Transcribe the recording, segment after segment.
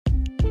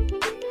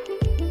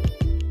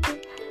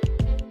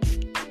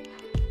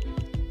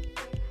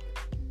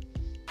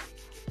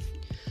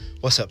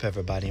What's up,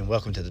 everybody, and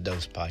welcome to the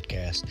Dose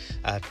Podcast.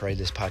 I pray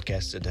this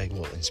podcast today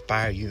will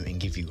inspire you and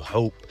give you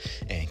hope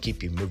and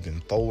keep you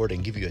moving forward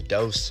and give you a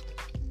dose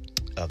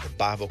of the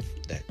Bible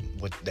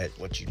that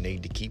what you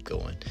need to keep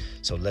going.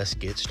 So let's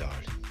get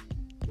started.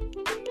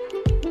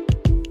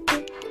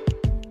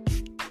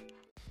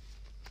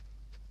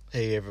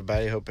 Hey,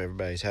 everybody. Hope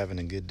everybody's having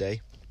a good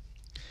day.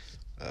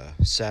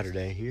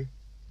 Saturday here.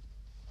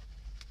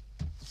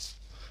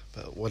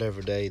 But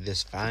whatever day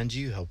this finds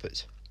you, hope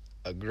it's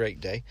a great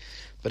day.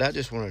 But I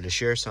just wanted to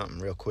share something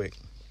real quick.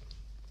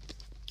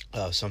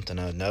 Something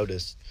I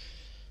noticed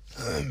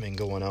been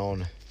going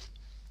on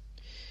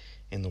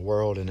in the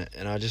world, and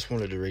I just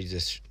wanted to read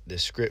this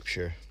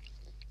scripture.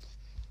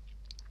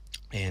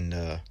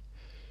 And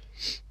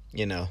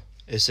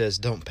it says,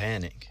 "Don't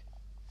panic."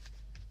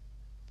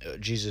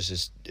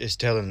 Jesus is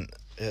telling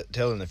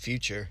the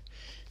future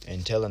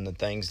and telling the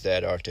things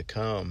that are to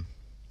come,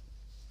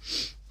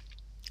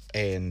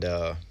 and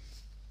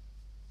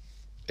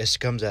it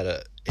comes out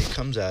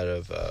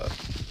of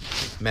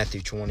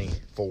Mathew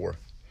 24,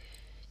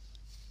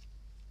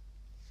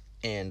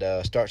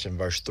 and starts in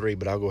verse 3,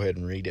 but I'll go ahead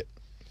and read it.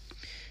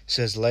 It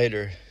says,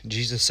 "Later,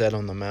 Jesus sat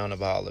on the Mount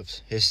of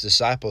Olives. His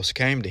disciples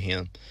came to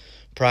him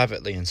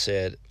privately and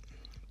said,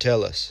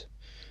 'Tell us,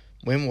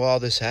 when will all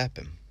this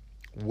happen?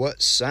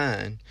 What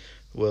sign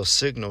will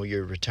signal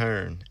your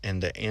return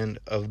and the end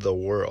of the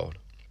world?'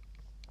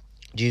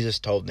 Jesus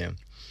told them,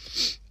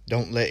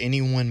 'Don't let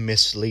anyone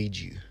mislead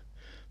you.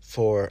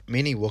 For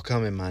many will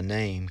come in my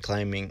name,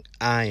 claiming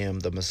I am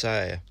the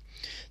Messiah.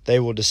 They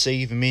will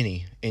deceive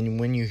many, and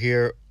when you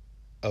hear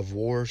of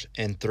wars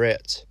and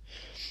threats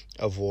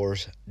of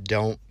wars,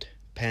 don't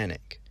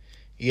panic.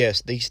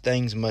 Yes, these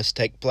things must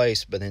take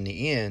place, but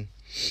the end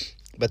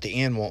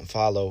won't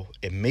follow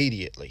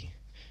immediately.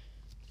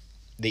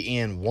 The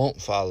end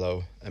won't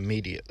follow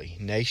immediately.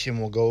 Nation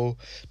will go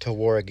to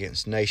war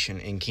against nation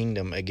and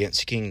kingdom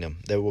against kingdom.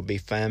 There will be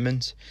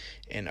famines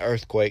and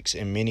earthquakes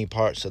in many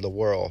parts of the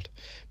world.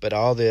 But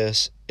all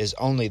this is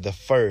only the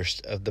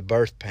first of the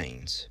birth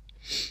pains,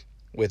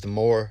 with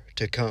more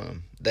to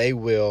come.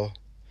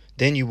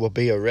 Then you will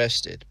be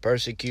arrested,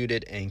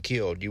 persecuted, and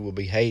killed. You will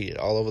be hated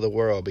all over the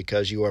world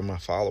because you are my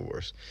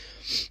followers.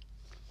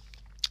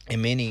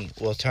 And many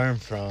will turn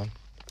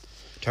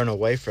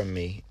away from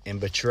me and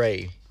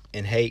betray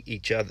and hate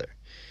each other.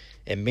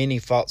 And many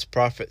false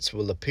prophets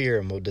will appear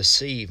and will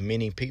deceive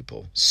many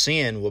people.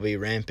 Sin will be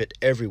rampant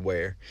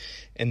everywhere,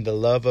 and the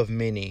love of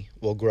many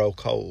will grow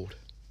cold.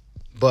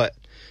 But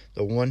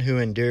the one who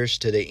endures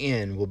to the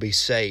end will be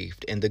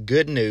saved, and the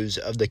good news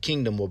of the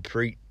kingdom will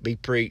be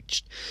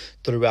preached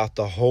throughout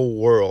the whole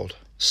world,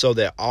 so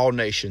that all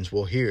nations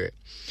will hear it,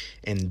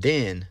 and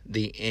then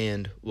the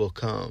end will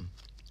come."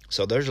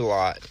 So there's a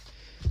lot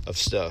of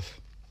stuff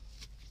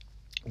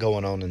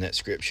going on in that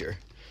scripture.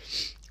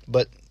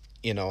 But,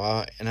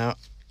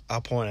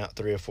 I'll point out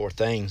 3 or 4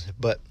 things.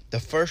 But the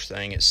first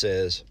thing it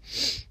says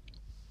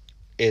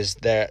is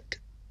that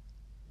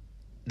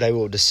they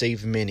will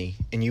deceive many,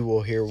 and you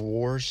will hear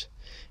wars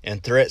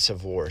and threats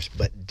of wars,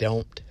 but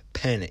don't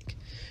panic.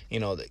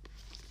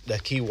 The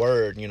key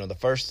word, the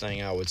first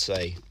thing I would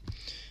say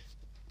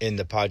in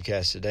the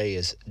podcast today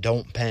is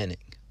don't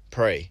panic.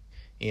 Pray,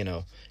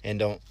 and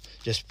don't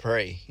just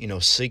pray,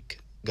 seek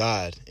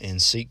God and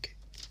seek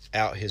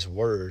out his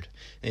word.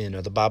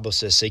 The Bible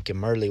says seek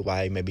him early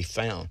while he may be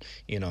found.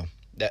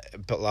 That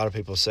a lot of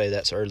people say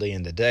that's early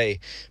in the day,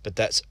 but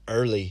that's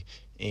early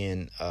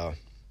in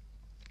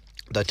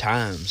the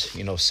times.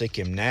 Seek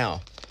him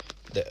now,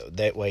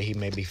 that way he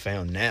may be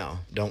found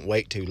now. Don't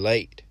wait too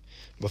late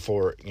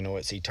before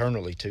it's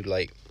eternally too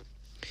late.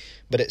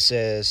 But it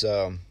says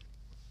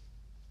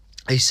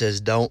he says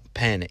don't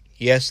panic.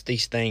 Yes,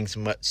 these things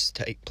must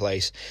take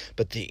place,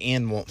 but the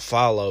end won't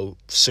follow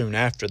soon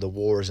after the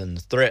wars and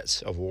the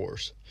threats of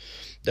wars.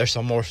 There's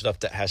some more stuff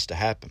that has to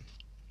happen.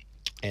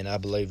 And I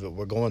believe that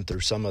we're going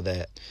through some of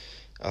that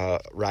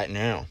right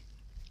now.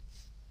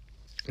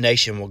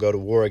 Nation will go to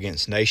war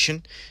against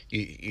nation.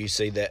 You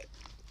see that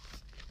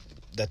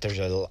there's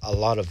a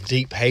lot of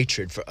deep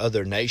hatred for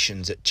other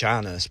nations, at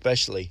China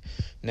especially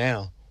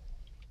now.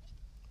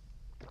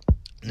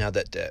 Now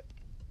that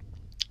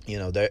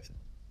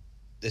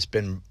it's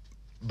been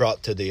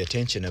brought to the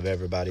attention of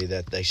everybody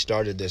that they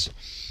started this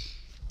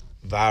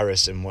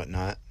virus and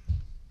whatnot.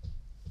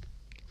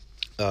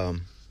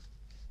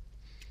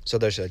 So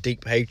there's a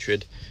deep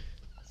hatred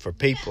for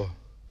people.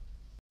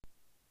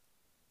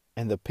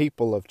 And the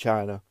people of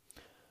China,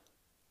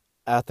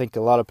 I think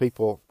a lot of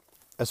people,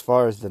 as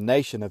far as the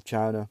nation of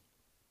China,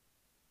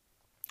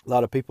 a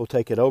lot of people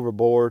take it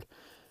overboard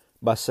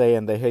by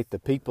saying they hate the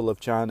people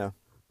of China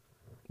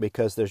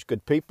because there's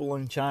good people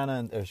in China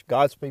and there's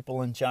God's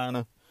people in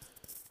China.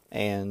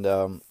 And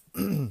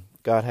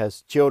God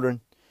has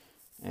children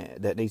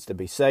that needs to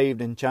be saved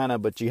in China.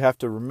 But you have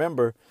to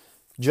remember,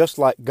 just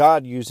like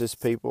God uses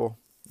people,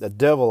 the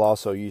devil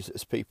also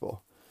uses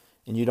people.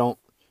 And you don't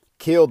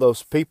kill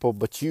those people,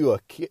 but you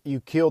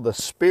kill the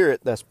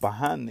spirit that's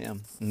behind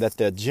them, and that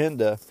the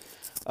agenda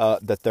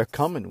that they're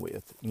coming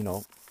with.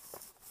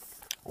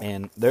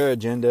 And their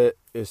agenda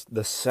is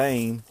the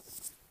same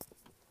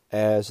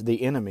as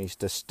the enemy's,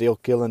 to steal,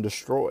 kill, and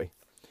destroy.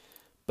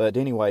 But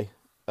anyway,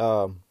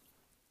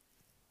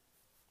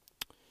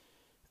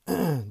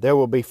 there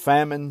will be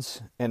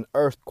famines and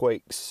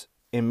earthquakes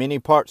in many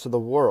parts of the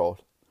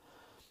world.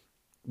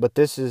 But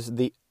this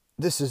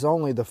is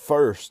only the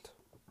first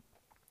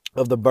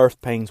of the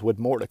birth pains, with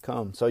more to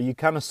come. So you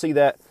kind of see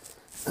that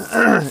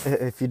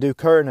if you do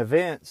current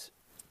events,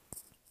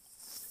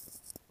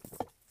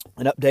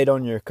 an update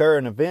on your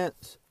current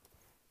events,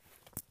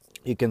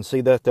 you can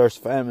see that there's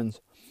famines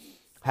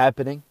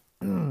happening.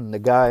 The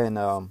guy in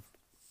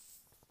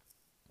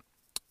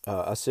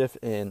Asif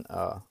in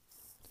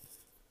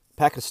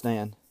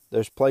Pakistan,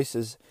 there's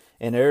places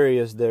and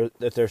areas there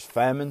that there's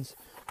famines,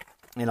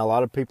 and a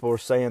lot of people are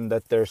saying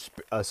that there's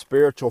a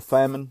spiritual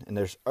famine, and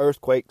there's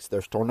earthquakes,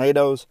 there's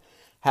tornadoes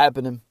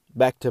happening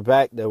back to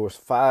back. There was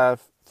 4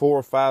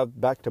 or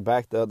 5 back to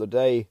back the other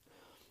day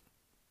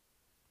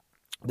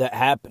that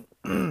happened.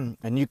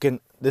 And you can,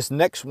 this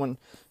next one,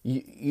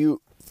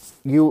 you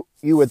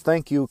would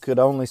think you could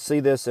only see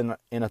this in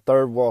a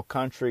third world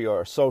country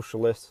or a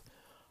socialist,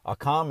 a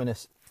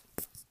communist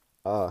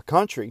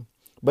country.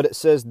 But it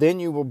says, then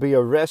you will be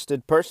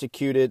arrested,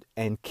 persecuted,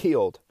 and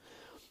killed.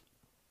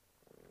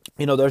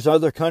 You know, there's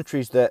other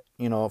countries that,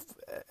 you know,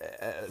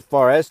 as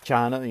far as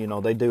China, you know,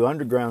 they do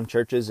underground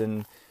churches,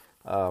 and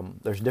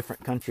there's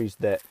different countries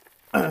that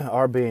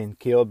are being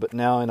killed. But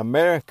now in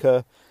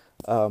America,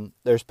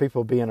 there's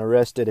people being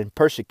arrested and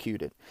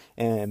persecuted.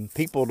 And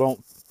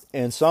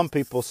some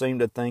people seem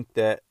to think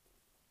that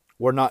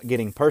we're not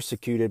getting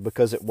persecuted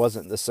because it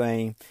wasn't the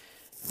same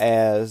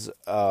as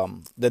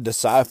the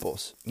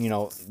disciples. You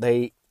know,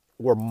 they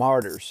were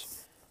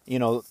martyrs. You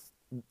know,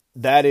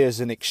 that is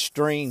an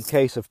extreme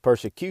case of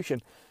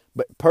persecution.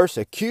 But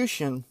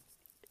persecution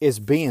is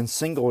being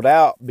singled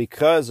out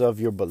because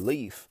of your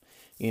belief.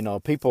 You know,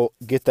 people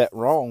get that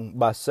wrong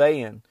by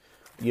saying,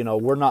 you know,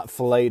 we're not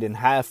filleted in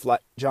half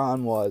like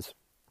John was,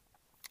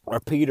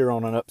 or Peter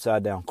on an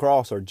upside down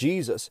cross, or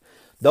Jesus.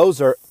 Those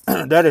are,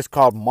 that is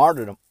called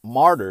martyrdom.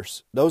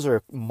 Martyrs. Those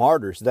are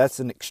martyrs. That's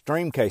an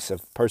extreme case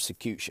of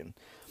persecution.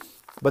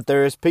 But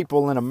there is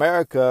people in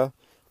America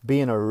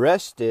being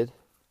arrested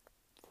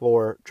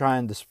for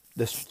trying to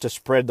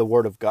spread the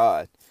word of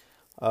God,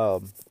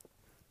 and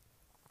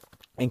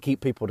keep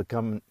people to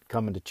coming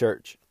to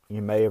church.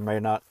 You may or may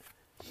not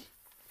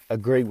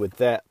agree with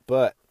that,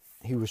 but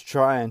he was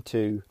trying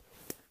to,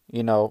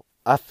 you know,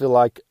 I feel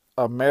like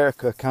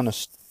America kind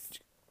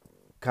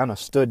of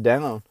stood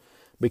down,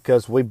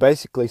 because we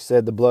basically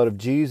said the blood of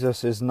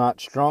Jesus is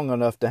not strong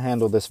enough to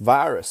handle this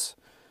virus.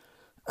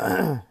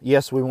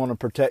 Yes, we want to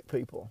protect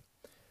people,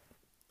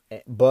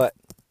 but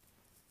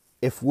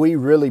if we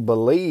really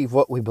believe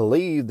what we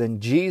believe, then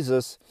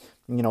Jesus,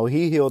 you know,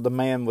 he healed the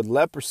man with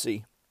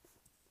leprosy.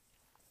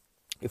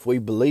 If we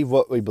believe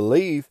what we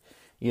believe,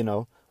 you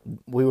know,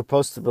 we were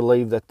supposed to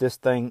believe that this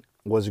thing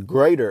was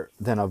greater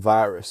than a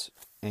virus,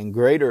 and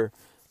greater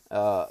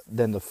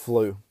than the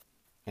flu,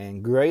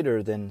 and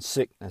greater than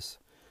sickness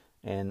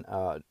and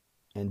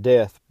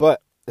death.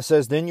 But it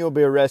says, then you'll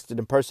be arrested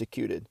and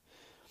persecuted.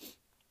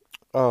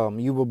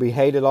 You will be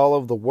hated all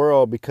over the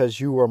world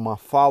because you are my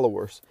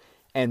followers.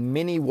 And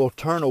many will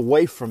turn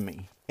away from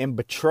me and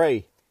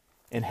betray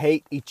and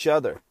hate each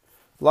other.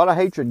 A lot of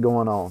hatred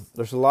going on.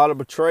 There's a lot of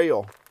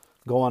betrayal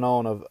going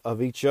on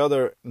of each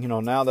other, you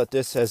know, now that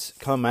this has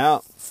come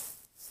out.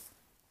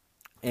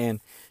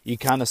 And you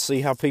kind of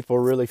see how people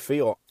really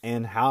feel,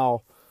 and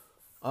how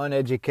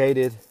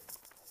uneducated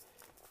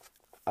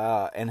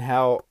and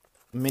how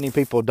many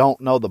people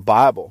don't know the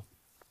Bible,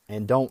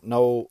 and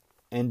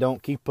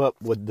don't keep up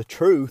with the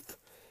truth,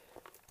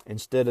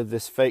 instead of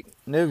this fake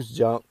news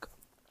junk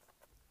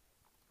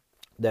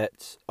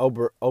that's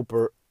over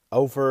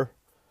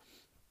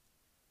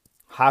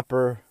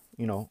hyper,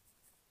 you know,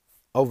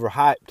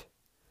 overhyped.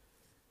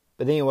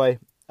 But anyway,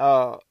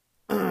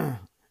 it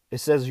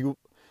says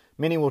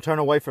many will turn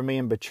away from me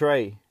and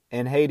betray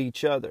and hate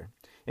each other.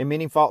 And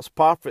many false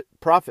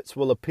prophets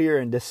will appear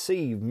and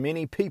deceive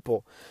many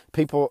people.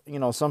 People, you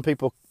know, some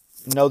people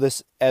know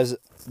this as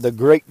the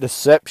great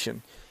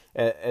deception,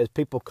 as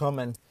people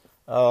coming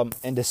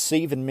and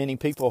deceiving many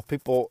people.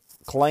 People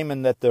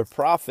claiming that they're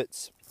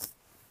prophets.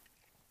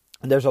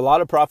 And there's a lot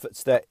of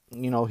prophets that,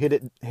 you know, hit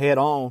it head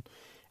on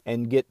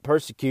and get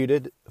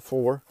persecuted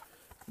for.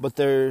 But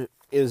there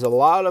is a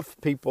lot of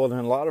people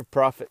and a lot of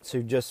prophets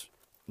who just,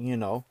 you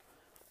know,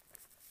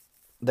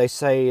 they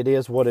say it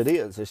is what it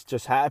is. It's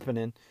just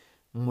happening,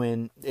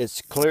 when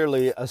it's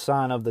clearly a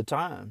sign of the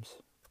times.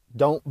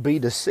 Don't be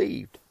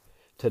deceived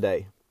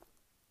today.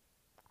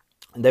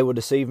 And they will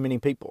deceive many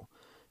people,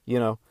 you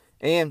know.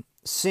 And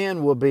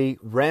sin will be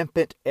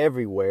rampant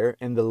everywhere,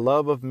 and the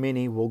love of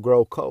many will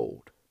grow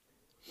cold.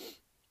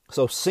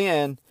 So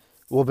sin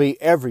will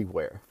be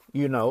everywhere,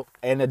 you know,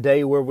 and a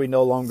day where we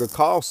no longer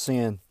call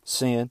sin,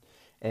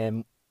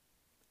 and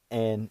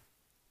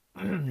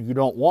we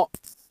don't want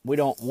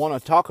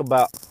to talk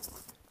about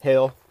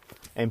hell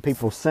and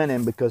people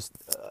sinning, because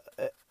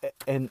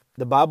and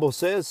the Bible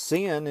says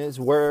sin is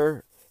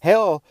where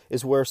Hell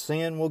is where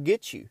sin will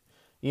get you.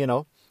 You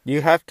know,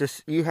 you have to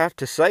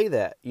say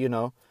that, you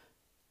know.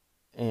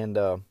 And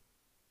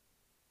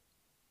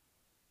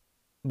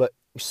but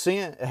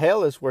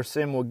hell is where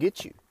sin will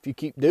get you if you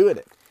keep doing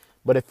it.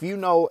 But if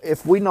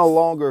we no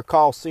longer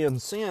call sin,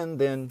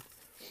 then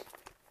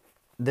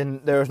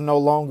there's no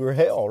longer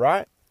hell,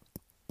 right?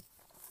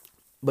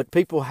 But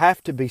people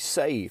have to be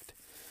saved.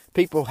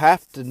 People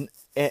have to,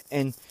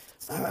 and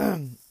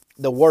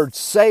the word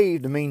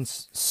saved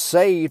means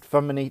saved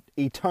from an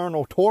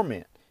eternal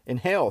torment in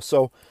hell.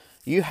 So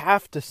you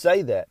have to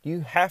say that.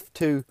 You have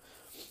to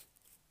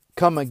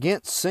come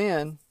against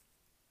sin.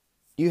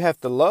 You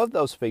have to love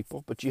those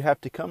people, but you have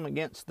to come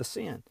against the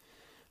sin.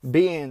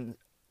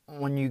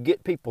 When you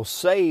get people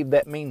saved,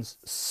 that means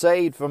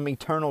saved from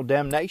eternal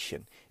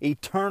damnation,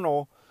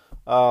 eternal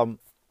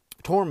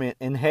torment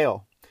in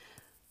hell.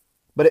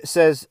 But it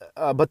says,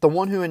 but the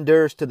one who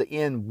endures to the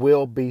end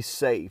will be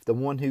saved. The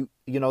one who,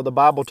 the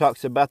Bible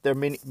talks about there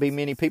be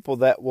many people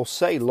that will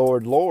say,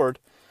 Lord, Lord,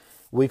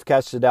 we've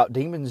casted out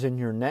demons in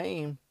your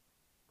name.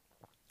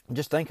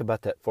 Just think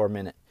about that for a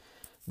minute.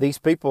 These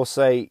people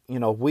say,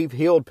 we've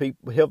healed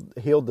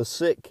the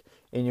sick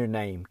in your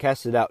name,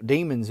 casted out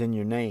demons in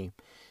your name.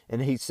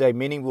 And he say,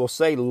 many will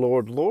say,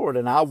 Lord, Lord,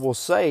 and I will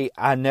say,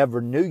 I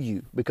never knew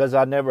you, because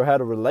I never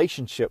had a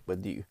relationship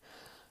with you.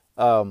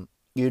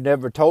 You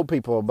never told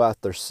people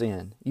about their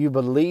sin. You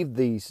believed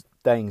these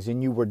things,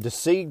 and you were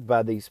deceived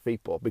by these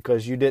people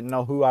because you didn't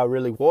know who I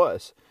really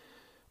was.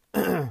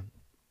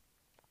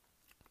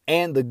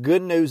 And the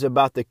good news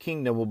about the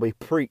kingdom will be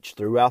preached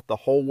throughout the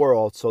whole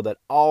world so that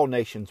all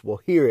nations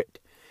will hear it,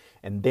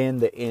 and then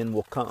the end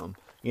will come.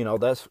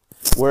 That's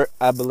where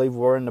I believe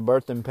we're in the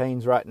birthing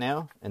pains right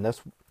now, and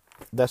that's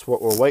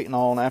what we're waiting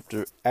on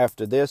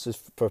after this,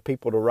 is for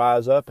people to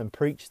rise up and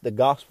preach the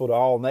gospel to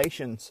all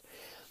nations.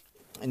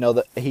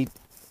 That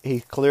he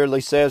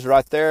clearly says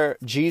right there,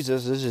 this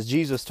is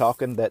Jesus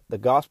talking, that the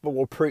gospel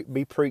will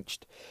be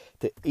preached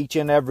to each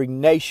and every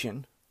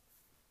nation.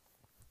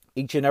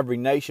 Each and every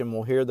nation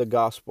will hear the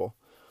gospel.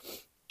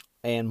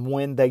 And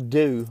when they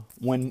do,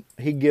 when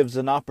he gives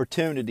an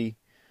opportunity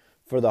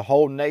for the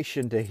whole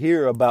nation to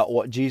hear about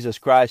what Jesus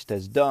Christ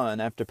has done,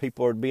 after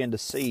people are being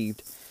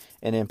deceived,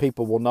 and then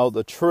people will know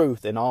the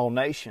truth in all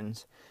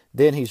nations,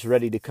 then he's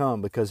ready to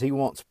come, because he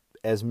wants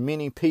as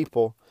many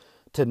people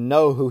to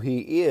know who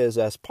he is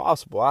as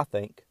possible, I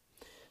think.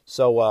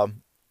 So,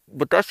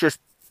 but that's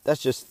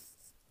just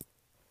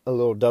a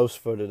little dose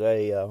for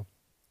today.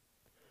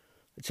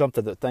 It's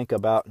something to think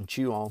about and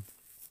chew on.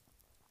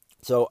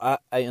 So I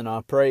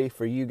pray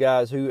for you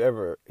guys,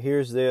 whoever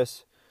hears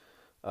this,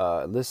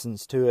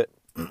 listens to it,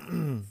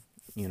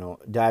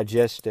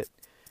 digest it,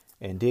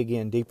 and dig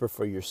in deeper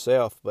for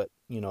yourself. But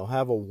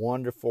have a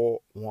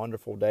wonderful,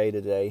 wonderful day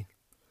today,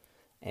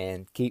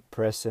 and keep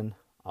pressing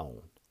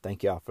on.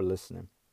 Thank y'all for listening.